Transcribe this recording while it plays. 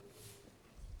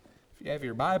If you have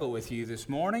your Bible with you this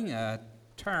morning,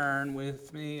 turn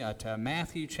with me to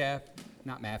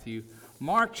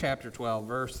Mark chapter 12,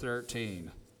 verse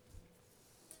 13.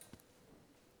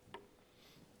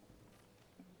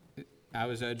 I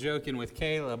was joking with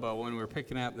Caleb when we were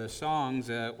picking out the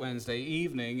songs Wednesday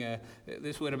evening.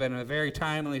 This would have been a very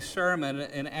timely sermon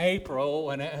in April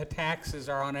when taxes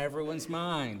are on everyone's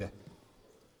mind.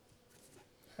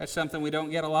 That's something we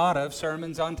don't get a lot of,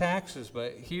 sermons on taxes,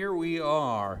 but here we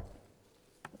are.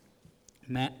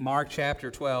 Mark chapter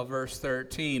 12, verse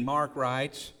 13, Mark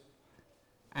writes,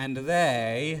 "And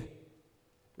they,"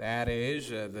 that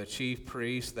is, the chief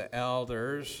priests, the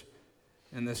elders,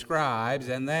 and the scribes,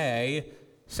 "and they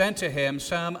sent to him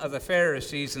some of the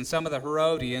Pharisees and some of the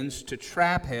Herodians to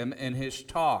trap him in his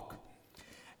talk.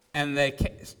 And they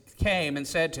came and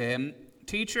said to him,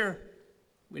 'Teacher,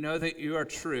 we know that you are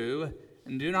true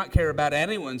and do not care about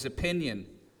anyone's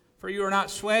opinion. For you are not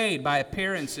swayed by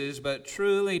appearances, but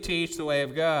truly teach the way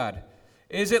of God.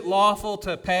 Is it lawful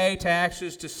to pay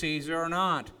taxes to Caesar or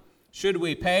not? Should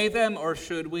we pay them or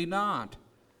should we not?'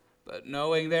 But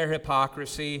knowing their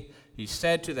hypocrisy, he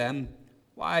said to them,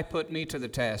 'Why put me to the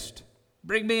test?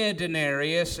 Bring me a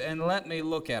denarius and let me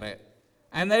look at it.'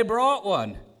 And they brought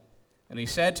one. And he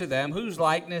said to them, 'Whose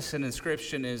likeness and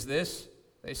inscription is this?'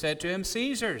 They said to him,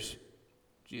 'Caesar's.'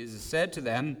 Jesus said to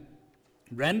them,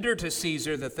 'Render to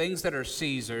Caesar the things that are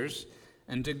Caesar's,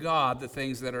 and to God the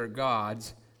things that are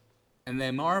God's.' And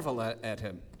they marvel at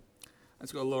him."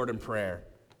 Let's go, Lord, in prayer.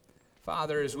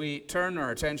 Father, as we turn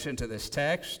our attention to this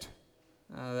text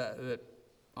that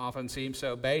often seems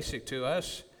so basic to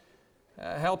us,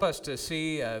 help us to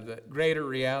see the greater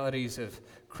realities of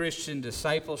Christian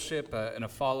discipleship in a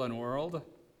fallen world.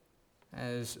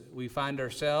 As we find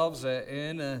ourselves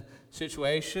in a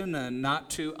situation not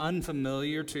too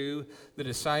unfamiliar to the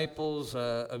disciples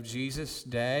of Jesus'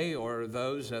 day or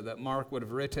those that Mark would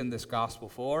have written this gospel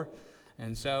for.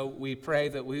 And so we pray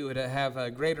that we would have a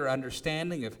greater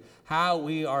understanding of how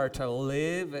we are to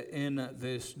live in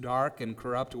this dark and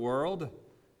corrupt world,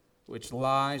 which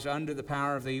lies under the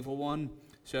power of the evil one,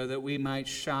 so that we might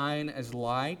shine as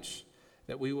lights,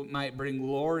 that we might bring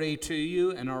glory to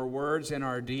you in our words and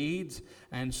our deeds,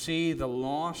 and see the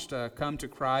lost come to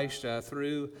Christ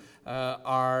through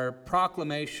our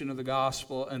proclamation of the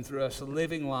gospel and through us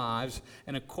living lives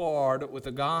in accord with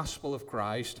the gospel of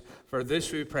Christ. For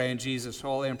this we pray in Jesus'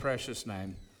 holy and precious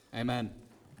name. Amen.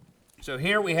 So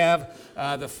here we have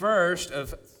the first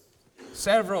of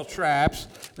several traps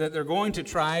that they're going to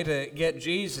try to get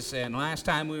Jesus in. Last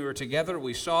time we were together,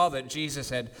 we saw that Jesus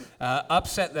had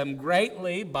upset them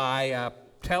greatly by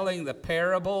telling the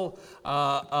parable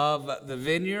of the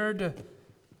vineyard,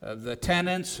 of the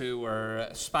tenants who were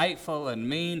spiteful and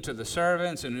mean to the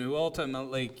servants and who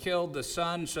ultimately killed the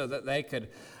son so that they could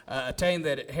attain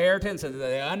the inheritance, and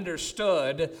they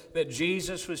understood that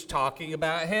Jesus was talking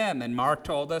about him. And Mark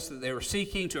told us that they were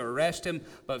seeking to arrest him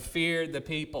but feared the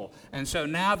people. And so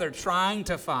now they're trying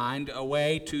to find a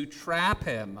way to trap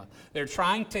him. They're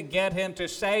trying to get him to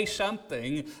say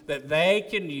something that they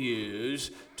can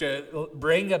use to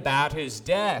bring about his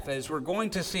death. As we're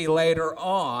going to see later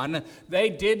on, they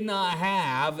did not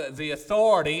have the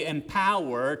authority and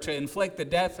power to inflict the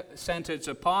death sentence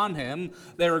upon him.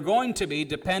 They were going to be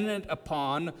dependent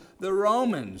upon the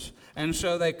Romans. And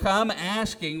so they come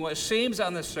asking what seems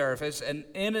on the surface an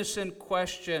innocent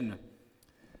question.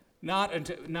 Not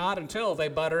until they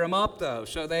butter him up, though.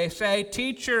 So they say,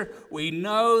 "Teacher, we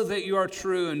know that you are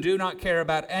true and do not care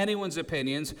about anyone's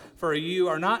opinions, for you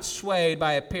are not swayed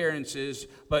by appearances,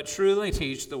 but truly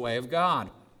teach the way of God."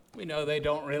 We know they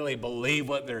don't really believe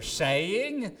what they're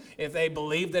saying. If they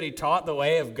believed that he taught the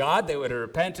way of God, they would have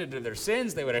repented of their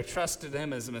sins, they would have trusted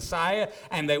him as the Messiah,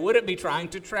 and they wouldn't be trying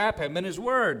to trap him in his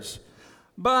words.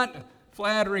 But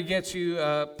flattery gets you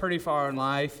pretty far in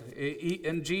life,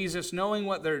 and Jesus, knowing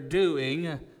what they're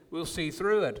doing, will see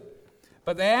through it.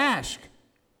 But they ask,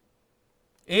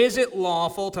 "Is it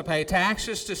lawful to pay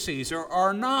taxes to Caesar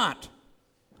or not?"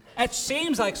 It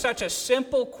seems like such a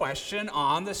simple question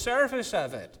on the surface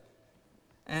of it.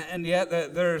 And yet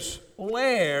there's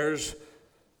layers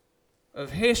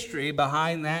of history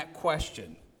behind that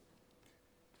question.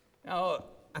 Now,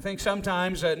 I think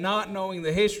sometimes not knowing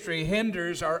the history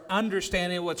hinders our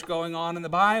understanding of what's going on in the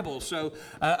Bible. So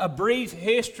a brief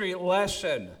history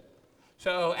lesson.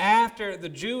 So after the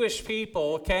Jewish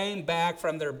people came back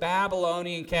from their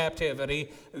Babylonian captivity,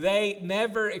 they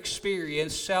never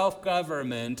experienced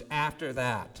self-government after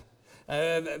that.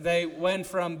 They went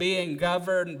from being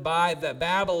governed by the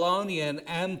Babylonian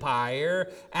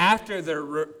Empire after their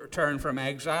return from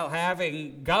exile,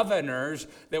 having governors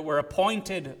that were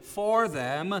appointed for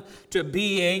them, to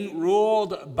being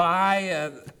ruled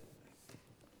by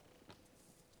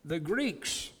the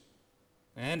Greeks.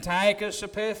 Antiochus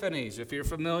Epiphanes, if you're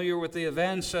familiar with the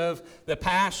events of the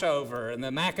Passover and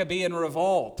the Maccabean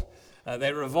revolt,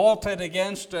 they revolted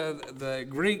against the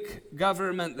Greek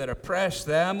government that oppressed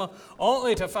them,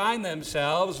 only to find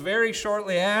themselves very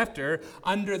shortly after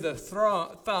under the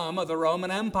thumb of the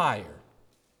Roman Empire.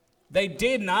 They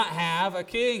did not have a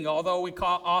king, although we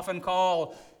often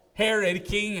call Herod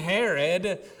King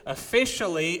Herod.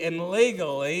 Officially and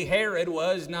legally, Herod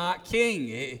was not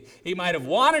king. He might have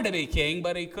wanted to be king,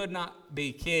 but he could not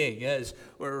be king. As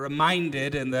we're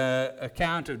reminded in the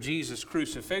account of Jesus'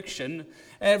 crucifixion,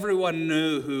 everyone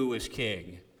knew who was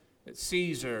king, that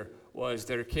Caesar was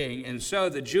their king. And so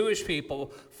the Jewish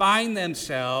people find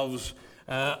themselves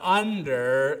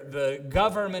under the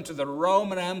government of the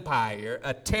Roman Empire,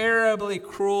 a terribly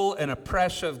cruel and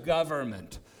oppressive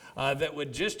government that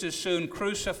would just as soon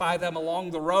crucify them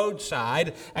along the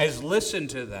roadside as listen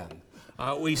to them.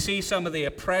 We see some of the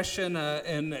oppression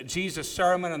in Jesus'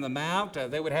 Sermon on the Mount.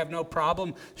 They would have no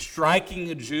problem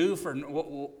striking a Jew for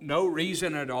no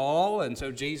reason at all. And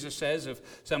so Jesus says, if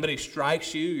somebody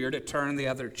strikes you, you're to turn the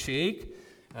other cheek.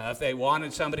 If they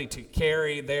wanted somebody to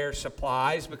carry their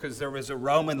supplies, because there was a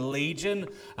Roman legion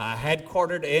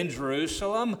headquartered in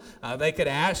Jerusalem, they could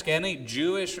ask any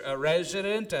Jewish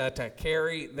resident to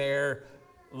carry their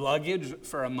luggage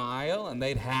for a mile, and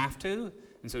they'd have to.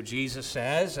 And so Jesus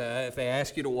says, if they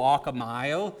ask you to walk a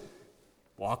mile,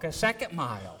 walk a second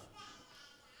mile.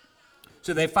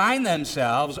 So they find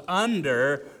themselves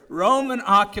under Roman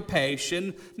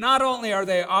occupation. Not only are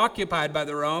they occupied by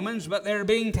the Romans, but they're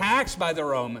being taxed by the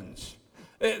Romans.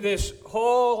 This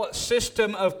whole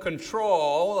system of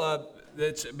control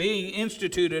that's being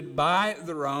instituted by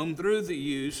the Rome through the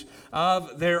use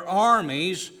of their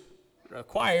armies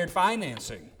required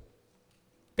financing.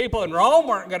 People in Rome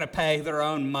weren't going to pay their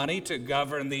own money to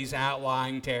govern these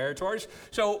outlying territories.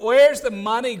 So where's the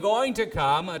money going to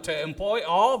come to employ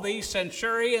all these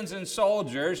centurions and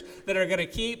soldiers that are going to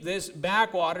keep this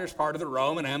backwaters part of the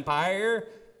Roman Empire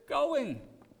going?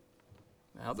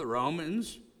 Well, the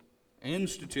Romans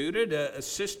instituted a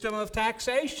system of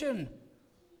taxation.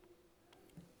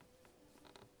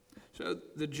 So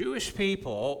the Jewish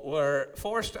people were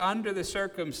forced under the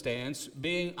circumstance,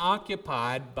 being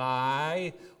occupied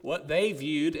by what they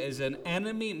viewed as an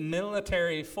enemy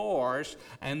military force,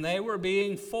 and they were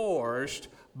being forced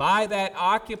by that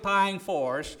occupying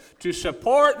force to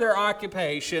support their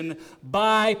occupation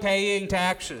by paying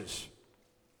taxes.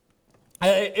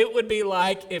 It would be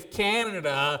like if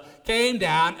Canada came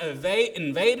down,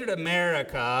 invaded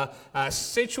America,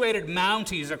 situated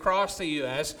Mounties across the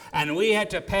U.S., and we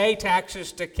had to pay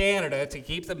taxes to Canada to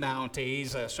keep the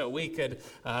Mounties so we could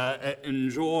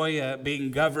enjoy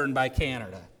being governed by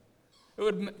Canada. It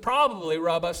would probably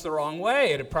rub us the wrong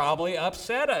way. It would probably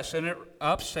upset us, and it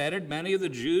upsetted many of the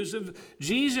Jews of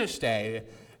Jesus' day.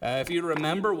 If you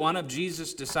remember, one of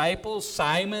Jesus' disciples,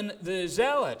 Simon the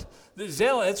Zealot. The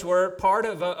Zealots were part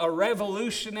of a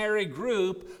revolutionary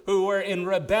group who were in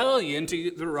rebellion to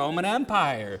the Roman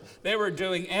Empire. They were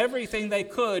doing everything they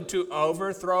could to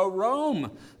overthrow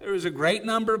Rome. There was a great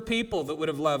number of people that would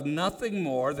have loved nothing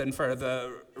more than for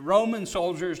the Roman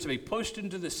soldiers to be pushed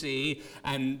into the sea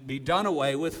and be done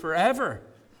away with forever.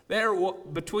 There,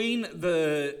 between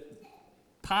the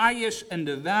pious and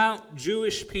devout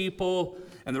Jewish people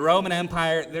and the Roman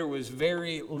Empire, there was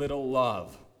very little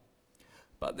love.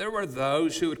 But there were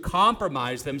those who would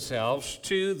compromise themselves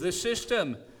to the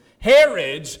system.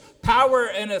 Herod's power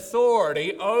and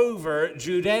authority over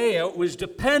Judea was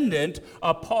dependent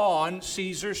upon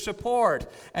Caesar's support.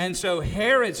 And so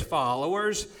Herod's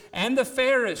followers and the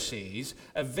Pharisees,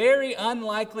 a very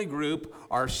unlikely group,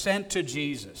 are sent to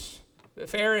Jesus. The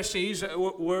Pharisees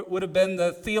would have been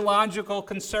the theological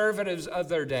conservatives of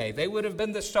their day. They would have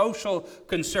been the social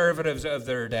conservatives of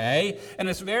their day. And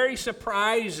it's very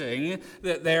surprising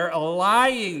that they're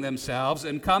allying themselves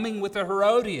and coming with the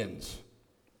Herodians,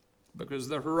 because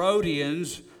the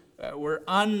Herodians were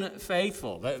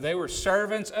unfaithful. They were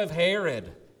servants of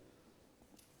Herod,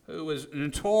 who was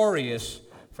notorious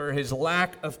for his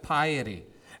lack of piety.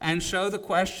 And so the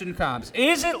question comes,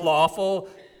 is it lawful?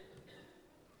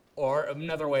 Or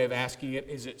another way of asking it,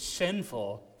 is it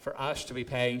sinful for us to be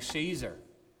paying Caesar?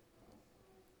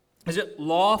 Is it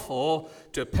lawful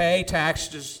to pay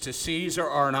taxes to Caesar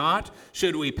or not?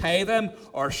 Should we pay them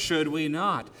or should we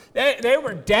not? They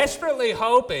were desperately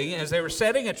hoping, as they were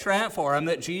setting a trap for him,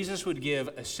 that Jesus would give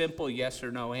a simple yes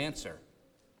or no answer.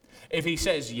 If he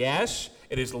says yes,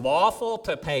 it is lawful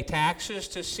to pay taxes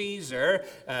to Caesar,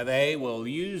 they will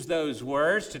use those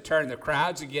words to turn the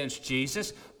crowds against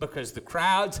Jesus, because the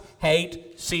crowds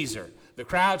hate Caesar. The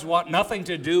crowds want nothing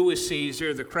to do with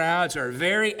Caesar. The crowds are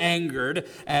very angered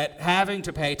at having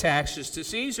to pay taxes to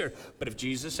Caesar. But if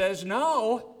Jesus says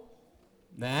no,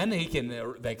 then they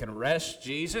can arrest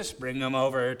Jesus, bring him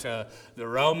over to the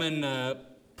Roman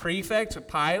prefect,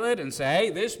 Pilate, and say,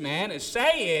 this man is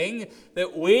saying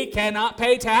that we cannot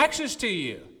pay taxes to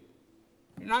you.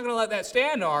 You're not going to let that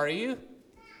stand, are you?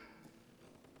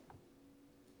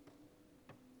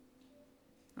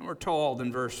 And we're told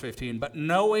in verse 15, but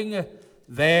knowing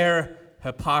their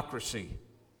hypocrisy.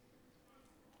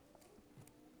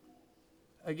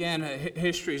 Again,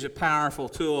 history is a powerful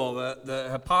tool. The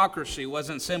hypocrisy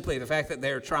wasn't simply the fact that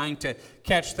they were trying to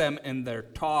catch them in their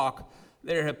talk.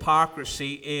 Their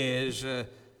hypocrisy is,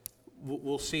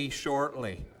 we'll see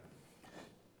shortly.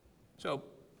 So,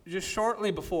 just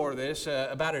shortly before this,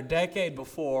 about a decade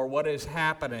before what is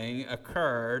happening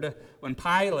occurred, when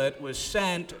Pilate was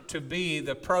sent to be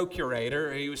the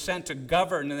procurator, he was sent to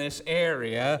govern this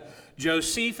area.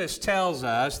 Josephus tells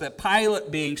us that Pilate,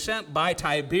 being sent by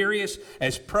Tiberius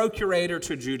as procurator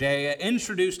to Judea,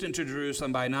 introduced into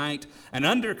Jerusalem by night and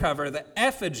undercover the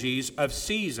effigies of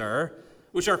Caesar,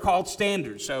 which are called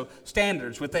standards. So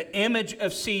standards with the image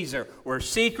of Caesar were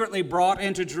secretly brought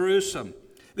into Jerusalem.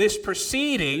 This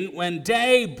proceeding, when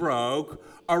day broke,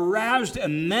 aroused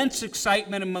immense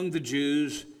excitement among the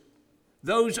Jews.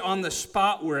 Those on the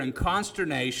spot were in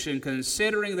consternation,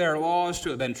 considering their laws to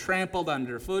have been trampled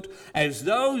underfoot, as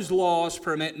those laws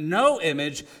permit no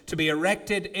image to be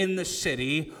erected in the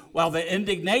city, while the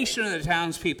indignation of the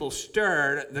townspeople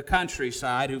stirred the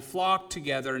countryside, who flocked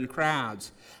together in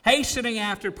crowds. Hastening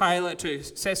after Pilate to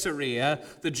Caesarea,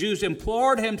 the Jews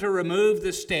implored him to remove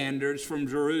the standards from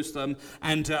Jerusalem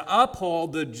and to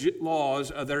uphold the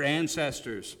laws of their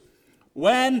ancestors.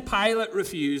 When Pilate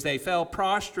refused, they fell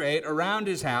prostrate around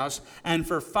his house, and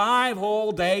for 5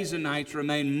 whole days and nights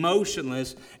remained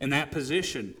motionless in that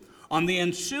position. On the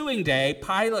ensuing day,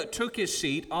 Pilate took his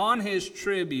seat on his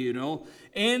tribunal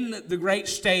in the great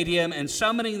stadium, and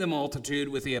summoning the multitude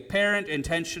with the apparent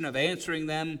intention of answering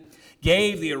them,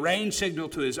 gave the arranged signal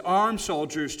to his armed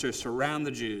soldiers to surround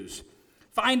the Jews.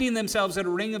 Finding themselves in a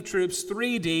ring of troops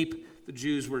 3 deep, the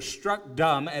Jews were struck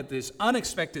dumb at this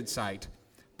unexpected sight.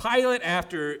 Pilate,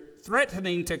 after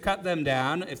threatening to cut them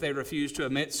down if they refused to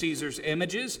admit Caesar's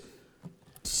images,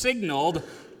 signaled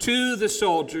to the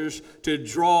soldiers to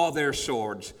draw their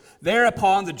swords.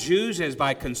 Thereupon the Jews, as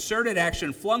by concerted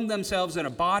action, flung themselves in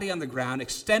a body on the ground,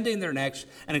 extending their necks,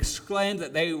 and exclaimed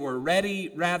that they were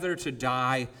ready rather to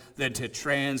die than to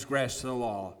transgress the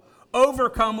law.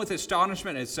 Overcome with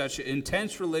astonishment at such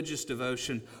intense religious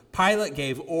devotion, Pilate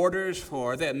gave orders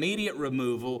for the immediate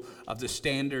removal of the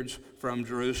standards from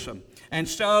Jerusalem. And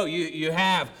so you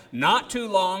have not too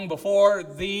long before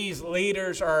these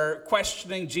leaders are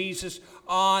questioning Jesus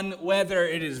on whether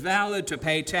it is valid to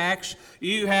pay tax,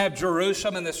 you have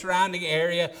Jerusalem and the surrounding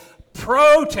area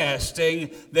protesting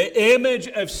the image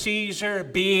of Caesar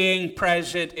being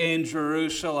present in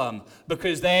Jerusalem,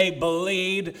 because they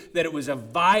believed that it was a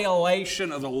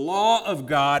violation of the law of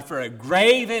God for a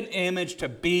graven image to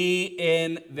be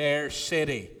in their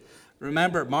city.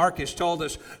 Remember, Mark has told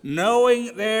us,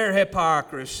 knowing their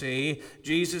hypocrisy,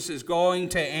 Jesus is going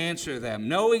to answer them.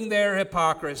 Knowing their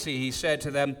hypocrisy, he said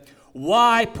to them,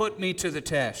 "Why put me to the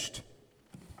test?"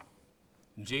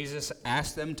 Jesus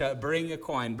asked them to bring a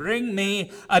coin. "Bring me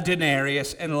a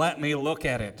denarius and let me look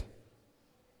at it."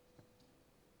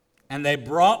 And they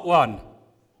brought one.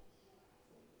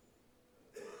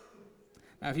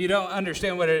 Now, if you don't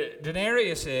understand what a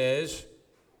denarius is,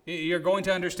 you're going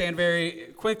to understand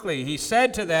very quickly. He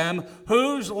said to them,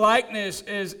 "Whose likeness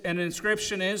is an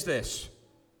inscription is this?"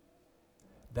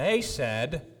 They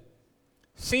said,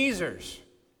 "Caesar's."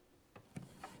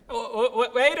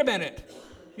 Wait a minute.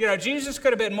 You know, Jesus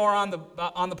could have been more on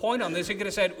the point on this. He could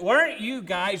have said, "Weren't you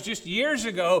guys just years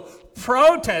ago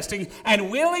protesting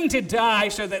and willing to die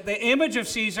so that the image of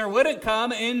Caesar wouldn't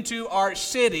come into our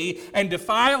city and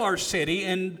defile our city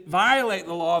and violate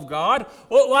the law of God?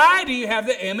 Well, why do you have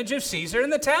the image of Caesar in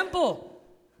the temple?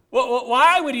 Well,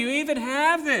 why would you even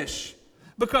have this?"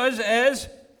 Because as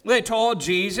they told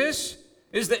Jesus,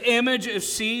 is the image of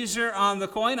Caesar on the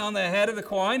coin, on the head of the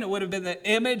coin. It would have been the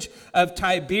image of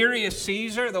Tiberius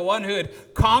Caesar, the one who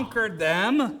had conquered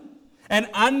them. And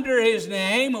under his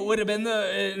name would have been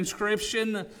the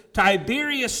inscription,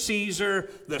 Tiberius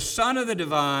Caesar, the son of the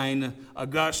divine,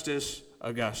 Augustus,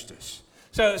 Augustus.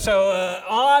 So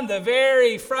on the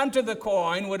very front of the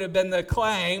coin would have been the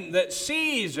claim that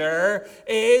Caesar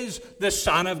is the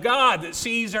Son of God, that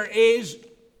Caesar is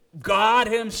God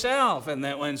himself, and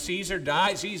that when Caesar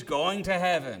dies, he's going to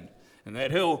heaven, and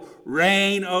that he'll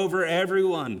reign over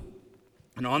everyone.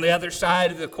 And on the other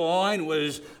side of the coin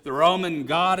was the Roman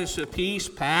goddess of peace,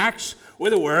 Pax,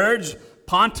 with the words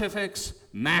Pontifex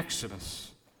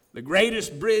Maximus, the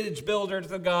greatest bridge builder to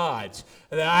the gods.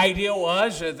 The idea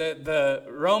was that the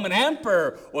Roman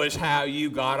emperor was how you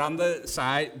got on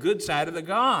the good side of the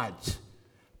gods.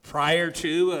 Prior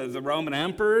to the Roman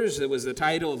emperors, it was the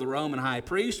title of the Roman high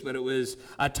priest, but it was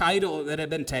a title that had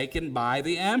been taken by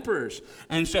the emperors.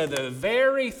 And so the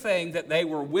very thing that they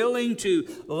were willing to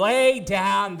lay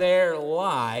down their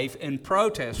life in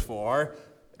protest for,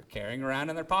 they're carrying around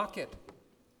in their pocket.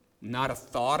 Not a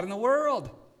thought in the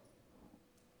world.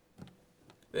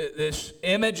 This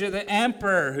image of the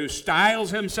emperor who styles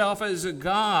himself as a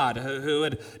god, who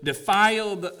had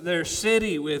defiled their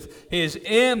city with his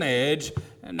image,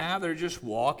 and now they're just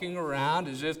walking around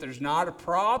as if there's not a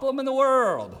problem in the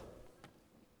world.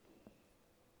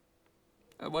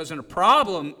 It wasn't a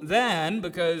problem then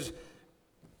because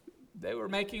they were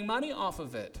making money off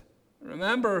of it.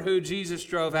 Remember who Jesus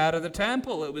drove out of the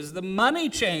temple. It was the money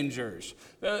changers,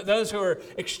 those who were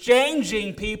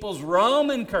exchanging people's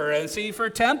Roman currency for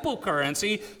temple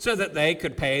currency so that they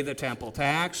could pay the temple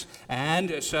tax,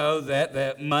 and so that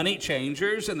the money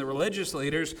changers and the religious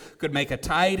leaders could make a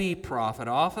tidy profit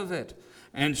off of it.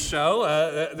 And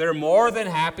so they're more than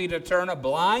happy to turn a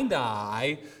blind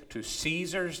eye to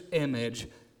Caesar's image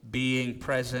being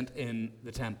present in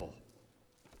the temple.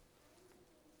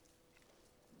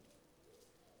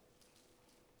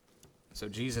 So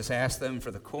Jesus asked them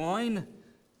for the coin,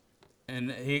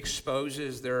 and he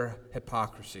exposes their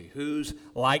hypocrisy. Whose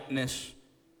likeness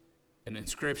and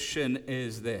inscription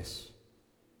is this?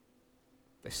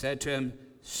 They said to him,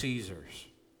 Caesar's.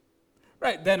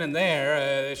 Right then and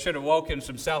there, it should have woken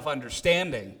some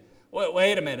self-understanding.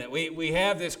 Wait a minute, we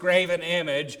have this graven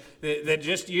image that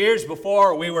just years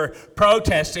before we were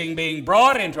protesting being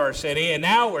brought into our city, and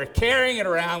now we're carrying it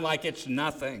around like it's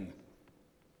nothing.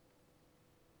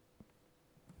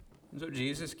 And so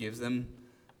Jesus gives them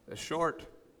a short,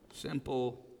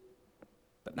 simple,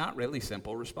 but not really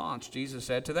simple response. Jesus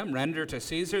said to them, render to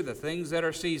Caesar the things that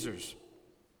are Caesar's,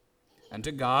 and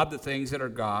to God the things that are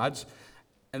God's.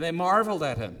 And they marveled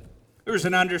at him. There was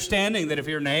an understanding that if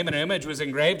your name and image was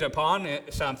engraved upon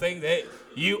something, that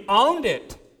you owned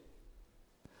it.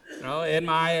 You know, in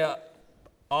my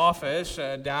office,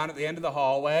 down at the end of the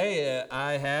hallway,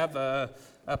 I have a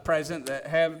present that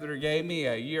Heather gave me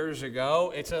years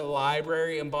ago. It's a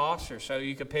library embosser, so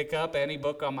you could pick up any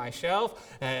book on my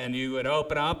shelf, and you would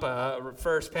open up a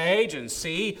first page and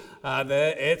see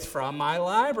that it's from my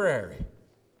library.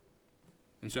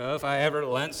 And so if I ever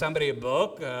lent somebody a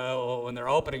book, when they're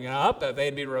opening it up,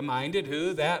 they'd be reminded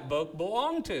who that book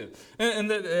belonged to. And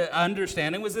the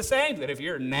understanding was the same, that if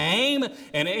your name,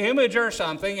 an image or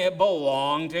something, it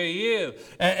belonged to you.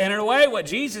 And in a way, what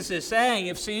Jesus is saying,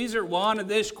 if Caesar wanted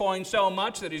this coin so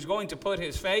much that he's going to put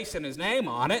his face and his name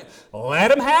on it,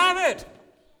 let him have it.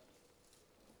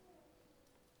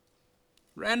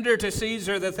 Render to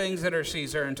Caesar the things that are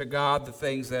Caesar, and to God the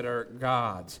things that are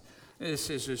God's. This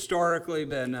has historically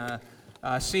been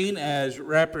seen as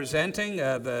representing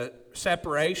the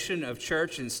separation of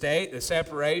church and state, the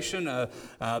separation of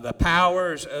the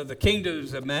powers of the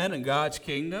kingdoms of men and God's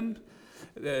kingdom.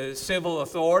 The civil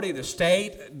authority, the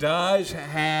state, does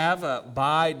have,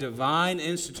 by divine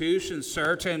institutions,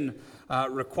 certain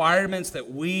requirements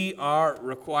that we are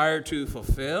required to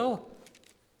fulfill.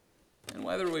 And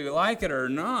whether we like it or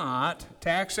not,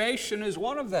 taxation is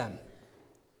one of them.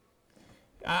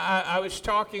 I was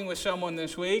talking with someone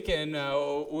this week, and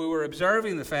we were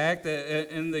observing the fact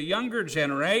that in the younger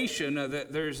generation,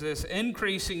 that there's this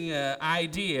increasing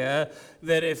idea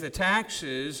that if the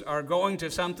taxes are going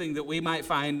to something that we might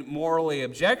find morally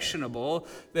objectionable,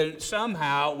 then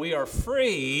somehow we are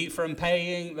free from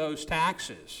paying those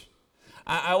taxes.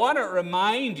 I want to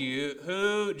remind you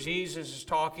who Jesus is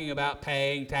talking about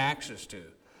paying taxes to.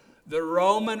 The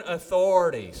Roman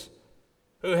authorities,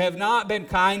 who have not been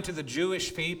kind to the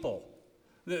Jewish people.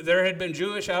 There had been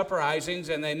Jewish uprisings,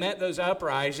 and they met those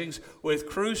uprisings with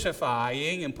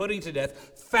crucifying and putting to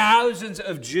death thousands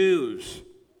of Jews.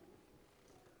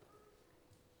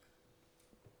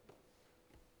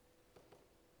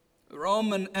 The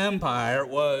Roman Empire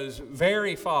was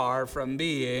very far from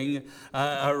being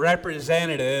a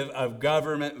representative of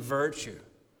government virtue.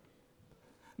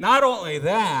 Not only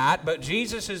that, but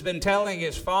Jesus has been telling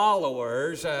his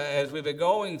followers, as we've been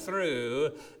going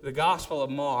through the Gospel of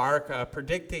Mark,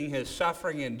 predicting his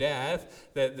suffering and death,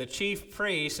 that the chief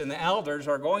priests and the elders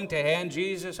are going to hand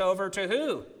Jesus over to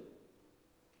who?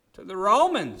 To the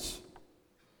Romans.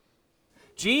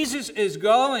 Jesus is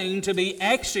going to be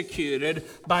executed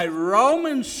by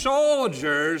Roman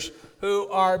soldiers who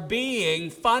are being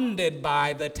funded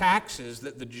by the taxes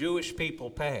that the Jewish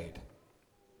people paid.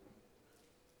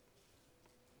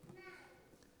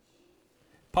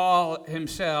 Paul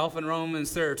himself in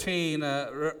Romans 13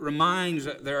 reminds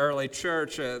the early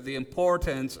church the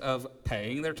importance of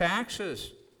paying their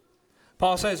taxes.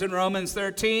 Paul says in Romans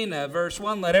 13, verse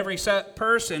 1, "Let every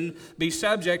person be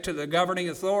subject to the governing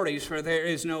authorities, for there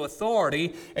is no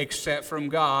authority except from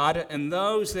God, and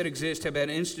those that exist have been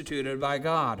instituted by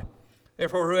God.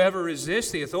 Therefore, whoever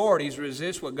resists the authorities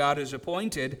resists what God has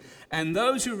appointed, and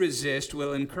those who resist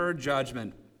will incur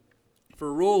judgment.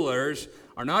 For rulers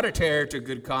are not a terror to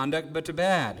good conduct, but to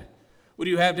bad. Would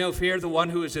you have no fear of the one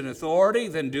who is in authority?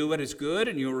 Then do what is good,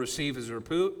 and you will receive his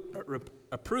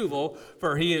approval,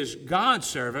 for he is God's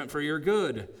servant for your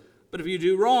good. But if you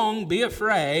do wrong, be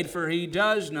afraid, for he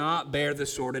does not bear the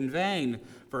sword in vain.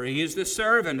 For he is the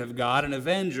servant of God, an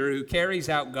avenger who carries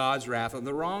out God's wrath on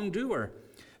the wrongdoer.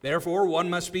 Therefore, one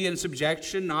must be in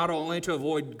subjection not only to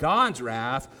avoid God's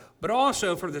wrath, but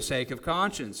also for the sake of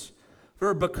conscience.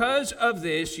 For because of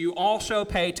this you also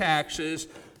pay taxes,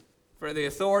 for the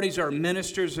authorities are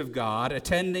ministers of God,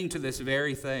 attending to this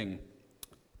very thing.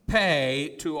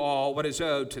 Pay to all what is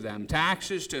owed to them.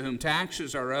 Taxes to whom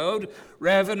taxes are owed,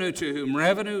 revenue to whom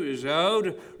revenue is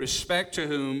owed, respect to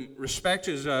whom respect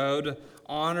is owed,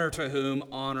 honor to whom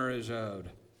honor is owed."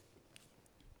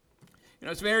 You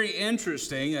know, it's very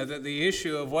interesting that the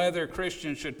issue of whether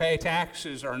Christians should pay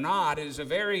taxes or not is a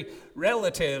very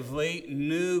relatively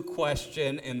new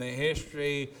question in the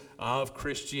history of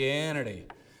Christianity.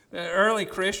 The early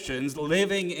Christians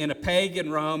living in a pagan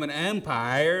Roman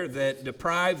Empire that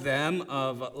deprived them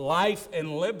of life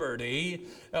and liberty,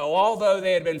 although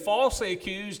they had been falsely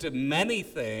accused of many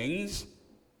things,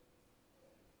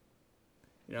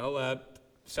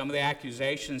 some of the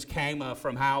accusations came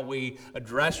from how we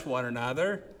address one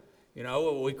another.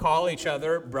 We call each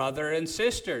other brother and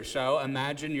sister. So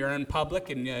imagine you're in public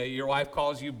and your wife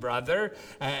calls you brother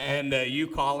and you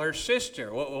call her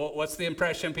sister. What's the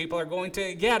impression people are going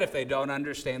to get if they don't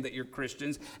understand that you're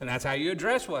Christians and that's how you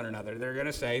address one another? They're going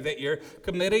to say that you're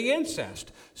committing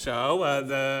incest. So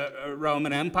the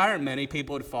Roman Empire, many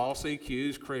people would falsely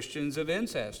accuse Christians of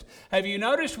incest. Have you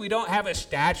noticed we don't have a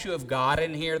statue of God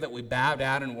in here that we bow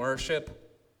down and worship?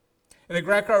 In the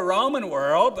Greco-Roman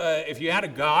world, if you had a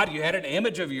god, you had an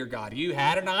image of your god. You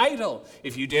had an idol.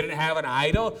 If you didn't have an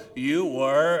idol, you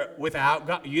were without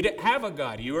God. You didn't have a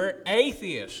god. You were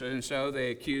atheists. And so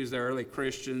they accused the early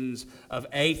Christians of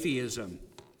atheism.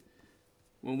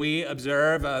 When we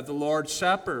observe the Lord's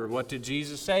Supper, what did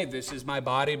Jesus say? "This is my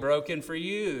body broken for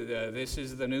you. This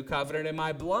is the new covenant in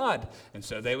my blood." And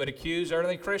so they would accuse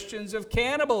early Christians of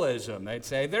cannibalism. They'd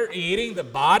say they're eating the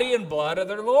body and blood of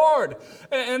their Lord.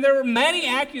 And there were many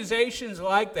accusations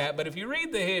like that. But if you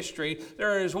read the history,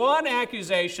 there is one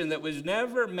accusation that was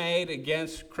never made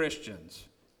against Christians.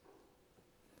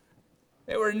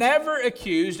 They were never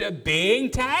accused of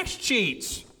being tax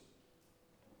cheats.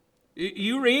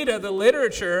 You read of the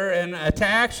literature and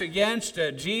attacks against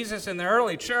Jesus in the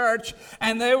early church,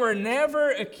 and they were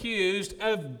never accused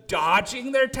of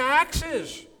dodging their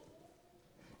taxes.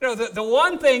 The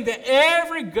one thing that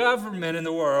every government in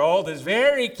the world is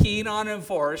very keen on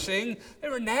enforcing, they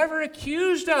were never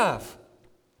accused of.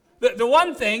 The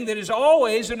one thing that is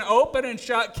always an open and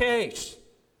shut case.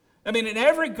 In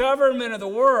every government of the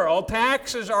world,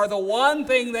 taxes are the one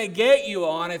thing they get you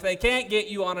on if they can't get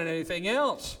you on anything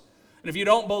else. And if you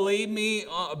don't believe me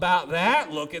about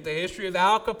that, look at the history of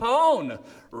Al Capone,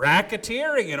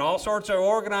 racketeering and all sorts of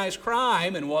organized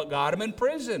crime and what got him in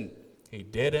prison. He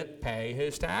didn't pay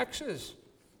his taxes.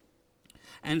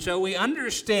 And so we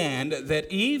understand that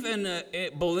even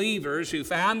believers who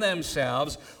found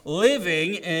themselves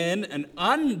living in an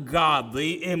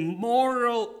ungodly,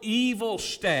 immoral, evil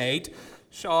state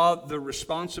saw the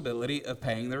responsibility of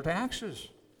paying their taxes.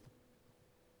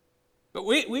 But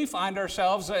we find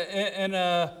ourselves in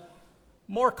a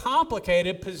more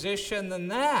complicated position than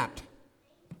that.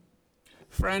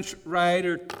 French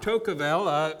writer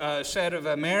Tocqueville said of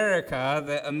America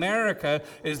that America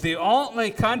is the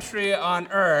only country on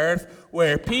earth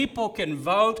where people can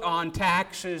vote on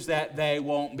taxes that they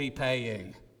won't be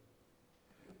paying.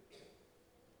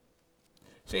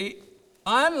 See,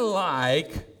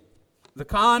 unlike the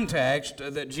context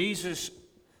that Jesus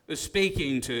was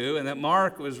speaking to and that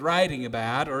Mark was writing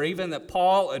about, or even that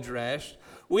Paul addressed,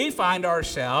 we find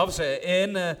ourselves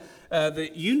in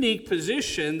the unique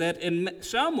position that in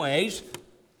some ways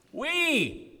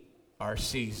we are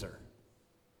Caesar.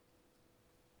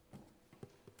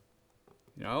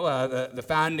 You know, the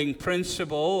founding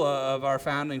principle of our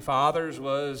founding fathers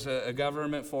was a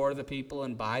government for the people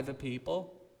and by the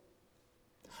people.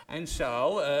 And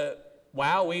so,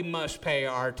 while we must pay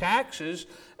our taxes,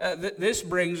 this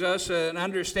brings us an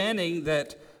understanding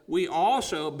that we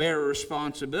also bear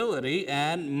responsibility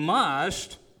and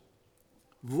must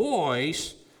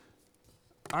voice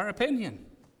our opinion.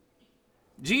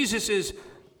 Jesus is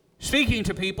speaking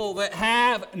to people that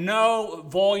have no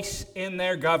voice in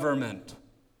their government.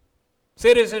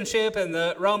 Citizenship in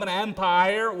the Roman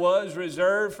Empire was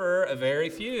reserved for a very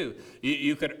few.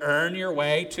 You could earn your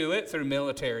way to it through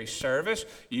military service.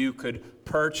 You could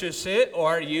purchase it,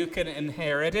 or you could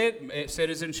inherit it.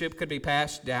 Citizenship could be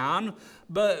passed down.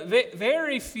 But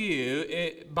very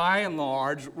few, by and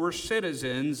large, were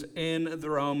citizens in the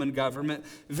Roman government.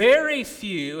 Very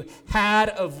few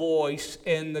had a voice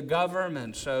in the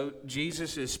government. So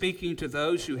Jesus is speaking to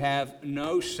those who have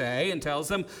no say and tells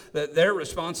them that their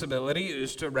responsibility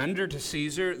is to render to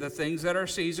Caesar the things that are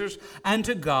Caesar's and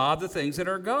to God the things that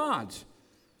are God's.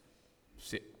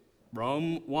 See,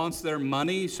 Rome wants their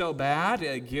money so bad,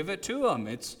 give it to them.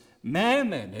 It's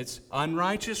mammon, it's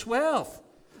unrighteous wealth.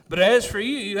 But as for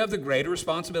you, you have the greater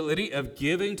responsibility of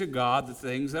giving to God the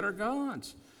things that are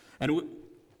God's. And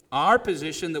our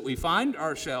position that we find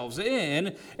ourselves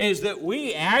in is that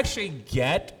we actually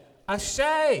get a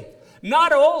say.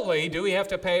 Not only do we have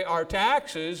to pay our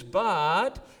taxes,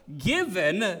 but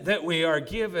given that we are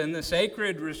given the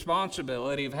sacred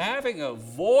responsibility of having a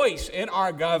voice in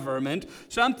our government,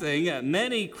 something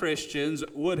many Christians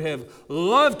would have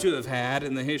loved to have had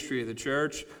in the history of the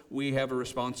church, we have a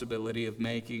responsibility of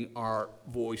making our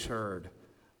voice heard.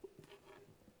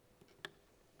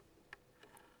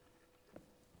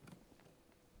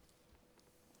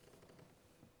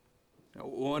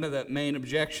 One of the main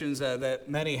objections that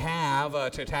many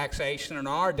have to taxation in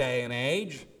our day and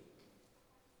age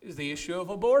is the issue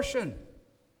of abortion.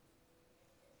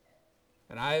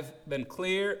 And I've been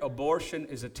clear, abortion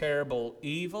is a terrible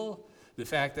evil. The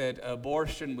fact that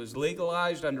abortion was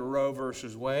legalized under Roe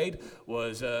versus Wade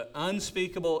was an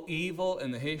unspeakable evil in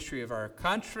the history of our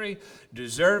country,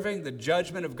 deserving the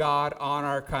judgment of God on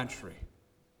our country.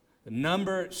 The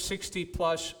number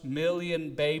 60+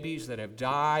 million babies that have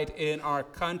died in our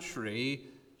country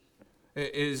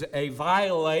is a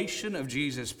violation of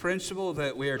Jesus' principle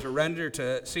that we are to render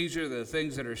to Caesar the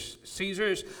things that are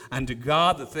Caesar's and to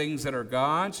God the things that are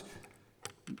God's.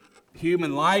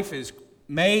 Human life is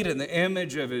made in the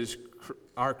image of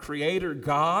our Creator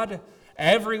God.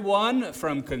 Everyone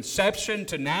from conception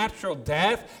to natural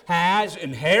death has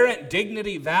inherent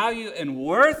dignity, value, and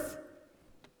worth.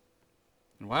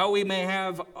 And while we may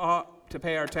have to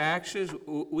pay our taxes,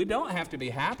 we don't have to be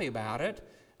happy about it,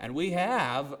 and we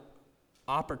have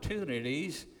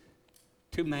opportunities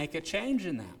to make a change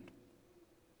in that.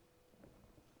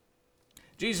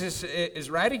 Jesus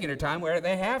is writing in a time where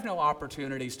they have no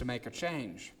opportunities to make a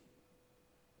change.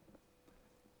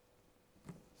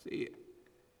 See,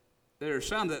 there are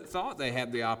some that thought they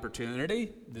had the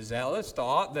opportunity. The zealots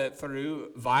thought that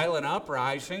through violent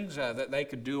uprisings that they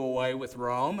could do away with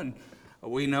Rome, and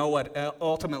we know what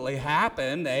ultimately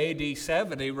happened. AD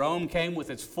 70, Rome came with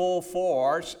its full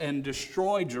force and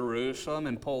destroyed Jerusalem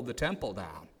and pulled the temple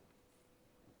down.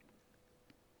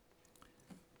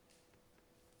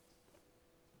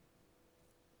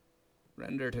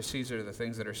 Render to Caesar the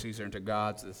things that are Caesar, and to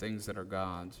God the things that are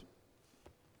God's.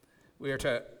 We are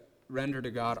to render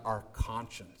to God our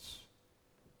conscience.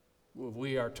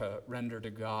 We are to render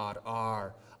to God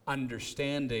our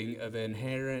understanding of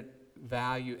inherent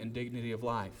value and dignity of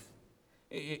life.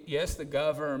 Yes, the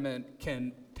government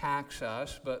can tax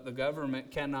us, but the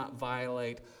government cannot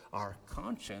violate our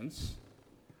conscience.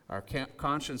 Our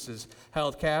conscience is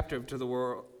held captive to the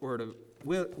word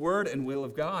and will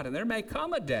of God. And there may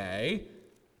come a day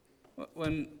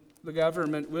when the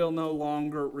government will no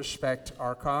longer respect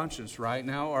our conscience. Right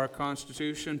now, our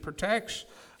Constitution protects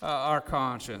our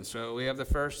conscience. So we have the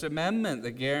First Amendment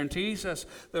that guarantees us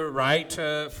the right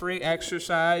to free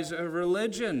exercise of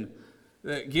religion,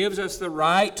 that gives us the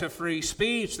right to free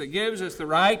speech, that gives us the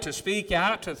right to speak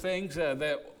out to things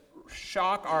that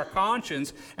shock our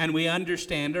conscience, and we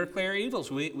understand our clear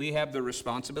evils. We have the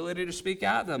responsibility to speak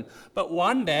out them. But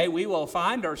one day we will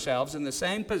find ourselves in the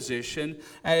same position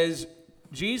as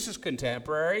Jesus'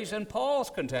 contemporaries and Paul's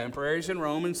contemporaries in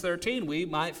Romans 13. We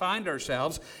might find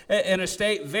ourselves in a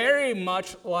state very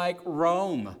much like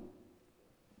Rome.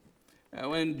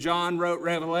 When John wrote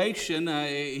Revelation,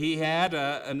 he had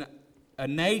a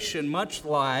nation much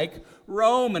like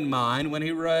Rome in mind when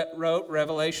he wrote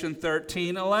Revelation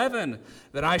 13:11,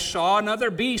 that I saw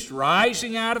another beast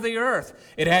rising out of the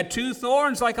earth. It had 2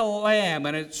 thorns like a lamb,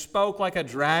 and it spoke like a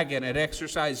dragon. It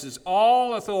exercises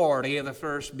all authority of the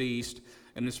first beast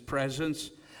in its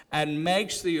presence, and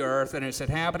makes the earth and its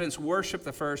inhabitants worship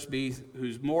the first beast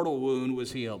whose mortal wound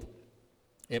was healed.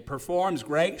 It performs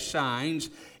great signs,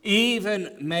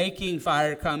 even making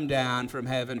fire come down from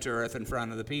heaven to earth in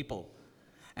front of the people.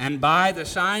 And by the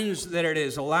signs that it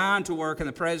is allowed to work in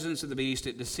the presence of the beast,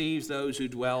 it deceives those who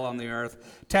dwell on the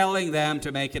earth, telling them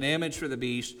to make an image for the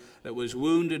beast that was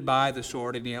wounded by the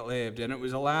sword and yet lived. And it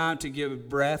was allowed to give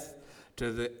breath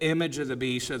to the image of the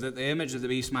beast, so that the image of the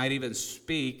beast might even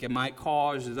speak and might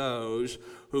cause those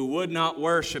who would not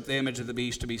worship the image of the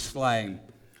beast to be slain.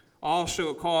 Also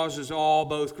it causes all,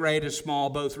 both great and small,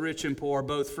 both rich and poor,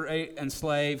 both free and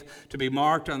slave, to be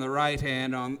marked on the right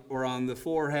hand or on the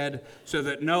forehead, so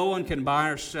that no one can buy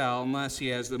or sell unless he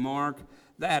has the mark,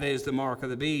 that is, the mark of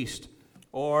the beast,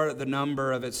 or the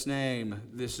number of its name.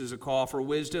 This is a call for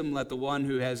wisdom. Let the one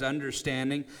who has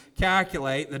understanding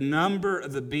calculate the number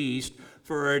of the beast,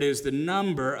 for it is the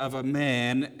number of a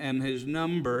man, and his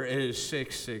number is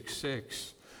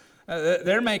 666.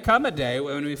 There may come a day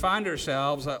when we find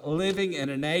ourselves living in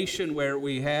a nation where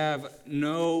we have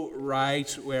no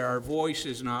rights, where our voice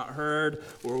is not heard,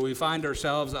 where we find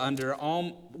ourselves under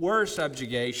worse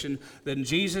subjugation than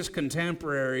Jesus'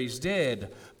 contemporaries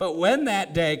did. But when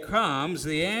that day comes,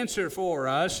 the answer for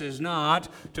us is not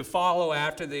to follow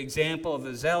after the example of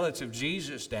the zealots of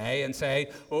Jesus' day and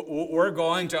say, we're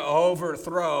going to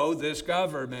overthrow this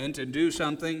government and do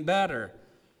something better.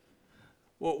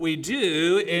 What we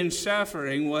do in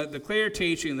suffering, what the clear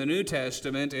teaching of the New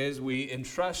Testament is, we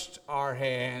entrust our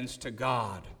hands to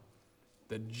God,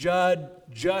 the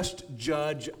just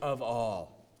judge of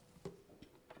all.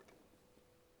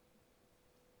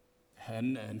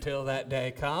 And until that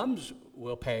day comes,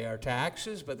 we'll pay our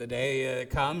taxes, but the day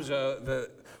comes,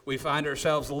 we find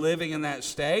ourselves living in that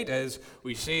state, as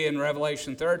we see in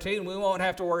Revelation 13, we won't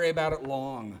have to worry about it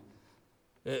long.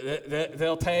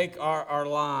 They'll take our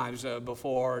lives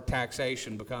before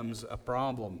taxation becomes a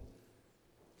problem.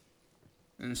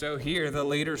 And so here the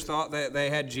leaders thought that they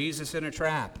had Jesus in a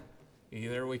trap.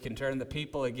 Either we can turn the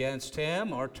people against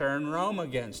him or turn Rome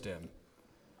against him.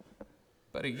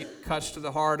 But he cuts to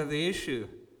the heart of the issue.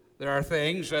 There are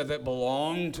things that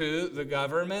belong to the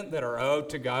government, that are owed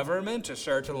to government, a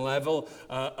certain level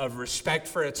of respect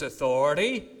for its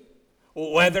authority,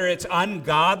 whether it's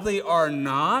ungodly or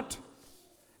not.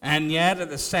 And yet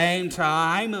at the same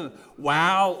time,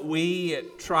 while we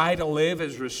try to live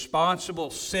as responsible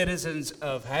citizens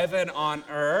of heaven on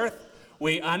earth,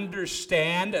 we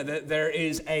understand that there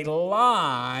is a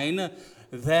line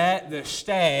that the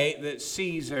state, that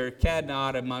Caesar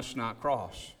cannot and must not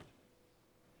cross.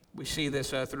 We see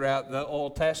this throughout the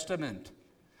Old Testament.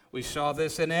 We saw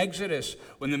this in Exodus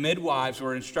when the midwives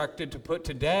were instructed to put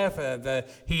to death the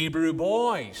Hebrew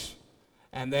boys.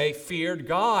 And they feared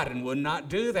God and would not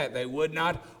do that. They would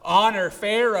not honor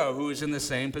Pharaoh, who is in the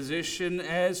same position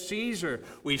as Caesar.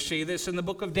 We see this in the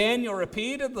book of Daniel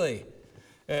repeatedly.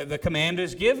 The command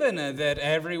is given that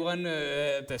everyone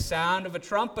at the sound of a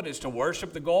trumpet is to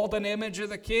worship the golden image of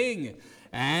the king.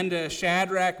 And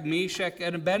Shadrach, Meshach,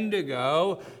 and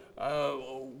Abednego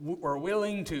were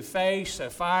willing to face a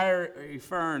fiery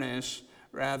furnace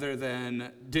rather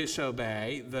than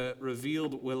disobey the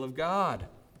revealed will of God.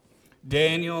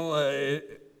 Daniel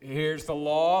hears the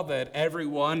law that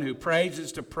everyone who prays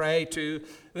is to pray to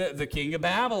the king of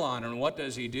Babylon. And what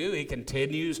does he do? He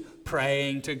continues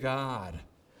praying to God.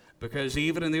 Because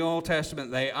even in the Old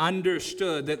Testament, they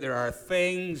understood that there are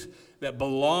things that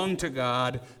belong to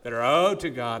God, that are owed to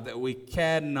God, that we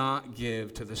cannot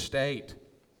give to the state.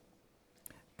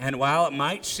 And while it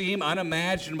might seem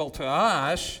unimaginable to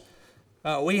us,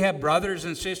 we have brothers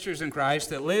and sisters in Christ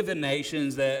that live in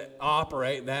nations that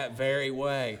operate that very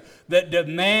way, that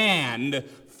demand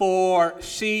for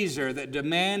Caesar, that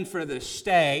demand for the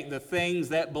state the things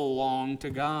that belong to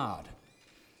God.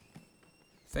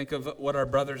 Think of what our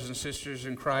brothers and sisters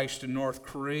in Christ in North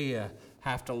Korea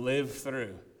have to live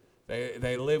through.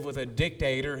 They live with a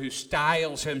dictator who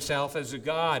styles himself as a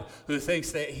god, who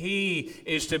thinks that he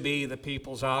is to be the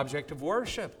people's object of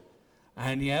worship.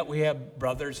 And yet we have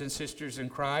brothers and sisters in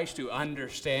Christ who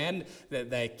understand that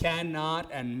they cannot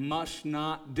and must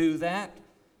not do that.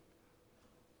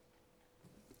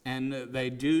 and they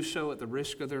do so at the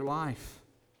risk of their life.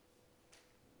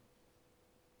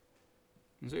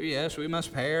 And so yes, we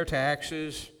must pay our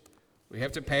taxes. We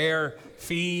have to pay our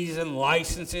fees and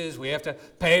licenses. We have to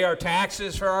pay our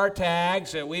taxes for our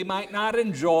tags, that we might not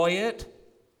enjoy it.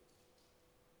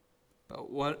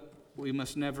 But what we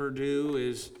must never do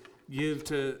is give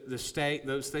to the state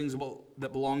those things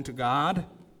that belong to God.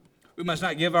 We must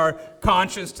not give our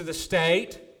conscience to the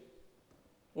state.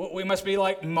 We must be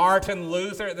like Martin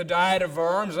Luther at the Diet of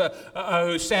Worms,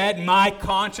 who said, "My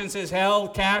conscience is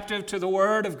held captive to the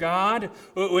Word of God."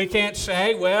 We can't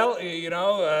say, well,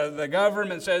 the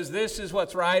government says this is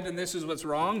what's right and this is what's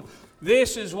wrong.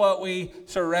 This is what we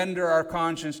surrender our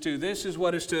conscience to. This is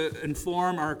what is to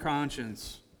inform our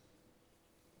conscience.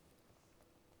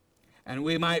 And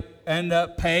we might end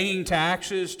up paying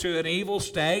taxes to an evil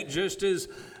state, just as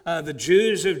the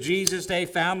Jews of Jesus' day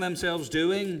found themselves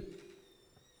doing.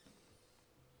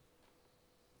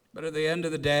 But at the end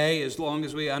of the day, as long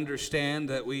as we understand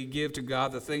that we give to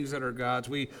God the things that are God's,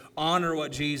 we honor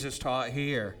what Jesus taught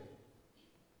here.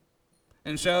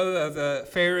 And so the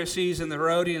Pharisees and the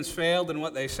Herodians failed in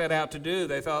what they set out to do.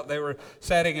 They thought they were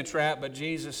setting a trap, but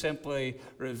Jesus simply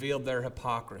revealed their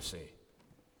hypocrisy.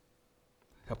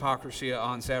 Hypocrisy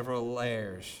on several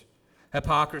layers.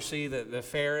 Hypocrisy that the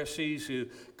Pharisees, who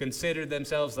considered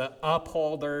themselves the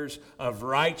upholders of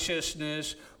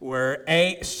righteousness, were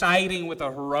siding with the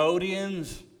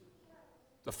Herodians,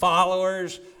 the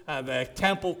followers of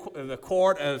the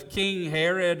court of King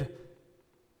Herod,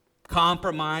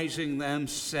 compromising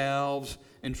themselves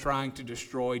and trying to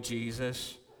destroy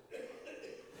Jesus.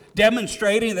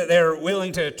 Demonstrating that they're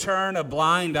willing to turn a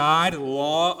blind eye to the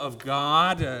law of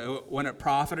God when it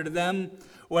profited them.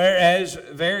 Whereas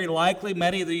very likely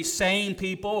many of these same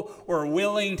people were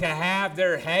willing to have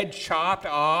their head chopped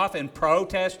off in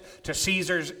protest to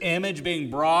Caesar's image being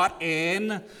brought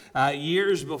in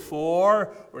years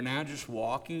before. We're now just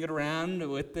walking it around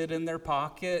with it in their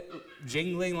pocket,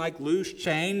 jingling like loose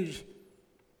change,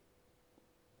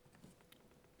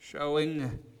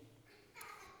 showing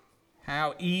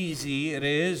how easy it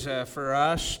is for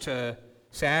us to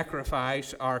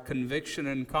sacrifice our conviction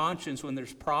and conscience when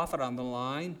there's profit on the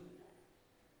line.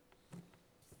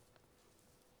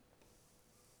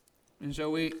 And so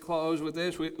we close with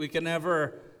this. We can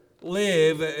never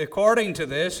live according to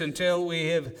this until we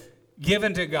have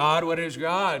given to God what is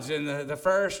God's. And the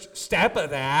first step of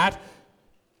that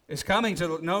is coming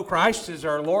to know Christ as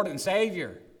our Lord and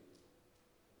Savior.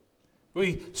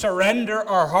 We surrender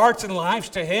our hearts and lives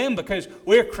to Him because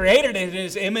we're created in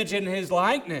His image and His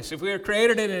likeness. If we are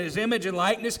created in His image and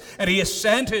likeness and He has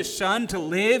sent His Son to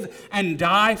live and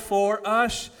die for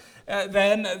us,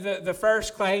 then the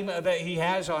first claim that He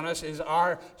has on us is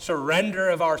our surrender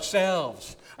of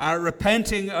ourselves, our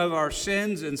repenting of our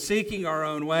sins and seeking our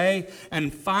own way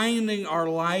and finding our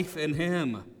life in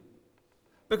Him.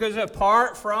 Because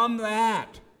apart from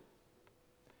that,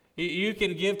 you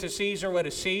can give to Caesar what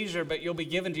is Caesar, but you'll be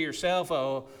given to yourself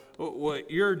what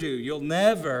you're due. You'll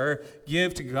never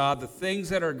give to God the things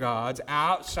that are God's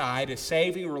outside a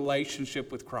saving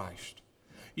relationship with Christ.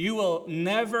 You will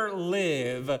never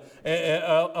live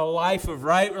a life of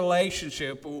right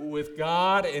relationship with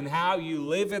God and how you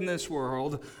live in this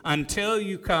world until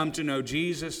you come to know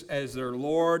Jesus as their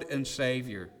Lord and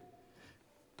Savior.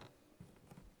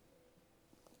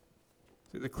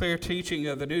 Through the clear teaching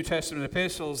of the New Testament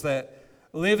epistles that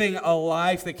living a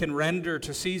life that can render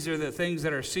to Caesar the things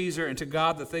that are Caesar and to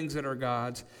God the things that are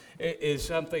God's is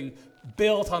something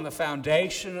built on the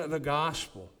foundation of the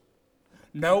gospel.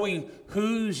 Knowing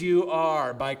whose you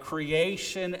are by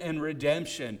creation and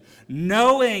redemption.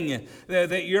 Knowing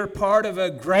that you're part of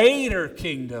a greater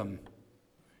kingdom.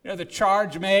 The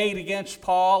charge made against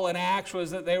Paul in Acts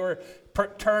was that they were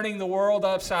turning the world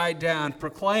upside down,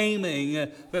 proclaiming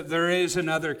that there is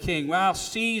another king. While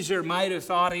Caesar might have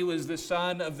thought he was the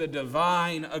son of the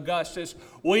divine Augustus,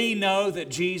 we know that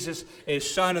Jesus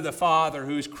is Son of the Father,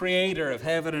 who is creator of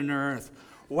heaven and earth.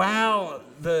 While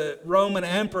the Roman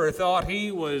emperor thought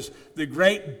he was the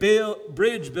great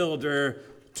bridge builder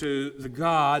to the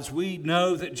gods, we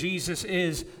know that Jesus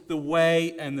is the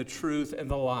way and the truth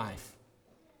and the life.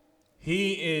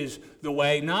 He is the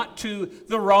way, not to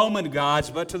the Roman gods,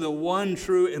 but to the one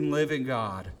true and living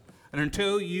God. And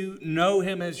until you know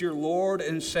Him as your Lord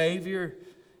and Savior,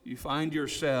 you find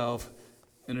yourself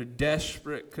in a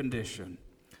desperate condition.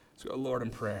 Let's go, Lord,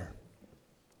 in prayer.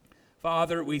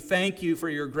 Father, we thank You for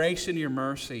Your grace and Your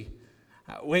mercy.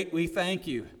 We thank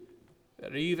You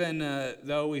that even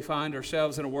though we find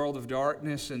ourselves in a world of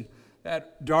darkness, and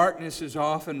that darkness is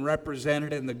often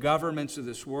represented in the governments of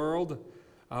this world,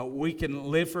 we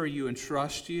can live for You and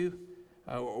trust You.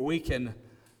 We can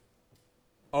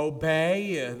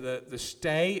obey the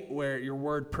state where your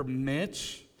word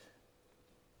permits.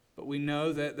 But we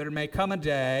know that there may come a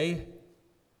day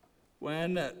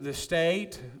when the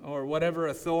state or whatever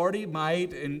authority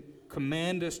might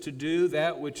command us to do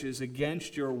that which is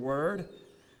against your word.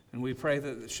 And we pray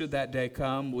that should that day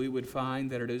come, we would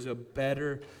find that it is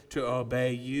better to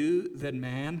obey you than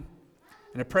man.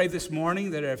 And I pray this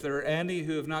morning that if there are any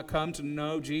who have not come to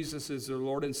know Jesus as their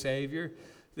Lord and Savior,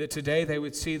 that today they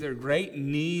would see their great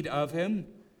need of Him,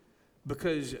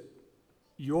 because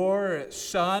your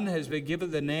Son has been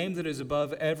given the name that is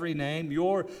above every name.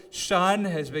 Your Son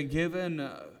has been given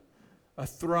a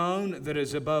throne that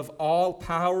is above all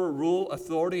power, rule,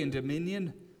 authority, and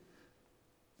dominion.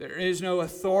 There is no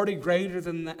authority greater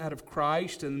than that of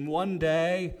Christ, and one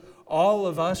day all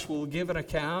of us will give an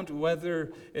account,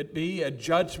 whether it be a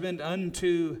judgment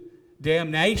unto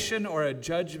damnation or a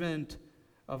judgment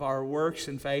of our works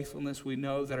and faithfulness. We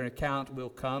know that an account will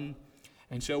come.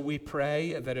 And so we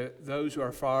pray that those who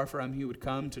are far from you would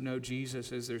come to know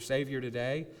Jesus as their Savior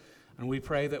today. And we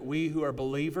pray that we who are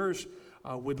believers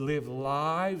would live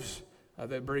lives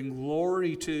that bring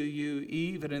glory to you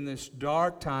even in this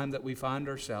dark time that we find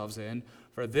ourselves in.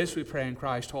 For this we pray in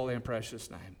Christ's holy and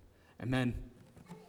precious name. Amen.